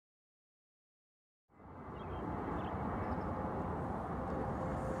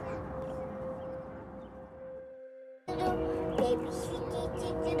Baby shark,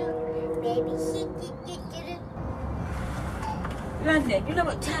 baby shark. London, you know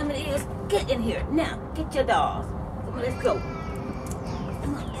what time it is? Get in here now. Get your dolls. Come on, let's go.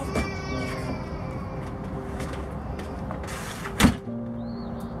 Come on, let's go.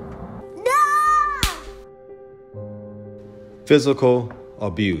 Physical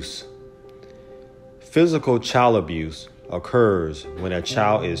abuse. Physical child abuse occurs when a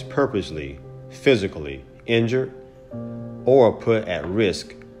child is purposely, physically injured or put at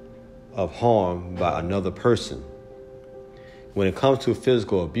risk of harm by another person. When it comes to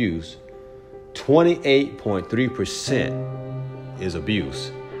physical abuse, 28.3% is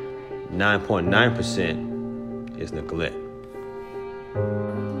abuse, 9.9% is neglect.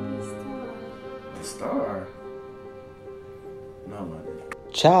 The star? No, my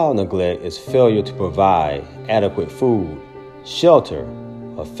God. Child neglect is failure to provide adequate food, shelter,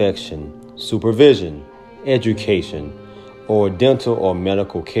 affection, supervision, education, or dental or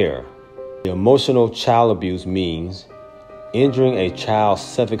medical care. The emotional child abuse means injuring a child's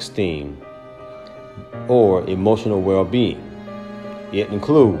self-esteem or emotional well-being. It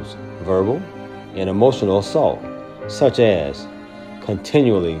includes verbal and emotional assault, such as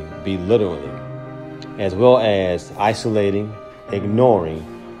continually belittling, as well as isolating, ignoring,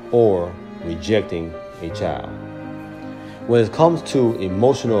 or rejecting a child. When it comes to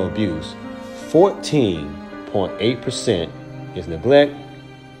emotional abuse, 14.8% is neglect,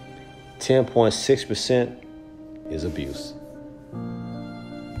 10.6% is abuse. I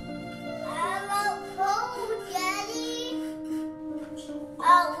love cold, Daddy. I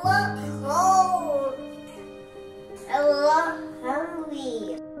love cold. I love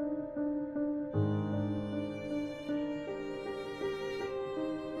hungry.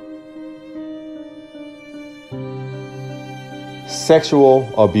 Sexual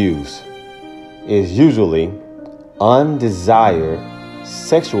abuse is usually undesired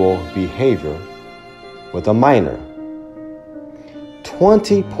sexual behavior with a minor.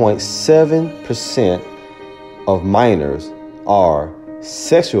 20.7% of minors are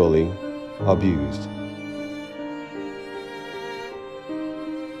sexually abused.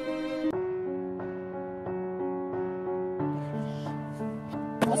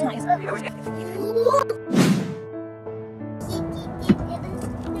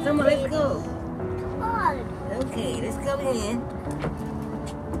 Come on, let's go. Come on. Okay, let's go in.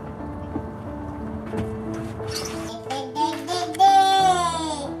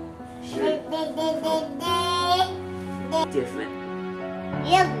 Different.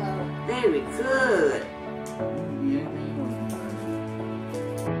 Yellow. Very good. Yeah,